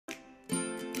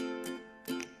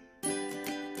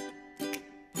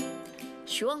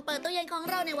ช่วงเปิดตู้เย็นของ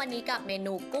เราในวันนี้กับเม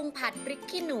นูกุ้งผัดพริก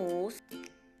ขี้หนู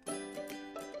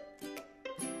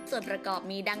ส่วนประกอบ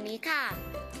มีดังนี้ค่ะ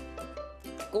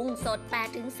กุ้งสด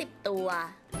 8-10 ตัว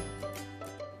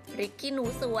พริกขี้หนู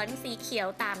สวนสีเขียว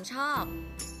ตามชอบ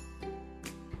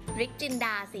พริกจินด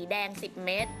าสีแดง10 เ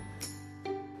ม็ด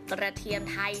กระเทียม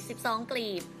ไทย12 กลี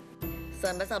บส่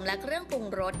วนผสมและเครื่องปรุง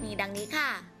รสมีดังนี้ค่ะ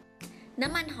น้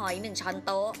ำมันหอย1 ช้อนโ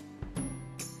ต๊ะ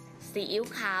ซีอิ๊ว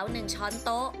ขาว1 ช้อนโ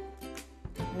ต๊ะ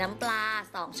น้ำปลา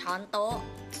2 ช้อนโต๊ะ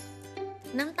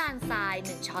น้ำตาลทราย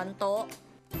1 ช้อนโต๊ะ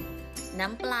น้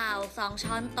ำเปล่า2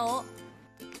 ช้อนโต๊ะ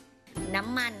น้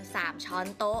ำมัน3 ช้อน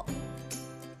โต๊ะ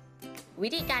วิ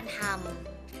ธีการท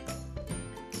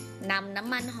ำนำน้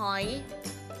ำมันหอย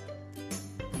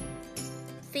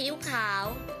ซีอิ๊วขาว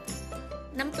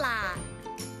น้ำปลา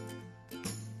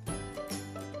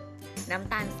น้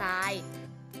ำตาลทราย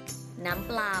น้ำเ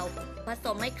ปล่าผส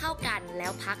มให้เข้ากันแล้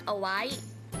วพักเอาไว้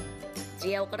เ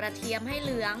จียวกระเทียมให้เ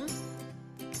หลือง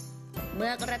เมื่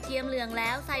อกระเทียมเหลืองแล้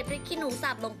วใส่พริกขี้หนู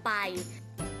สับลงไป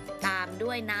ตามด้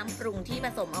วยน้ำปรุงที่ผ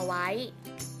สมเอาไว้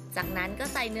จากนั้นก็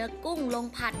ใส่เนื้อกุ้งลง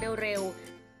ผัดเร็ว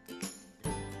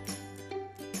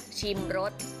ๆชิมร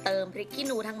สเติมพริกขี้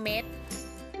หนูทั้งเม็ด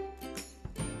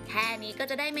แค่นี้ก็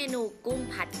จะได้เมนูกุ้ง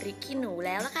ผัดพริกขี้หนูแ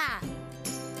ล้วล่ะค่ะ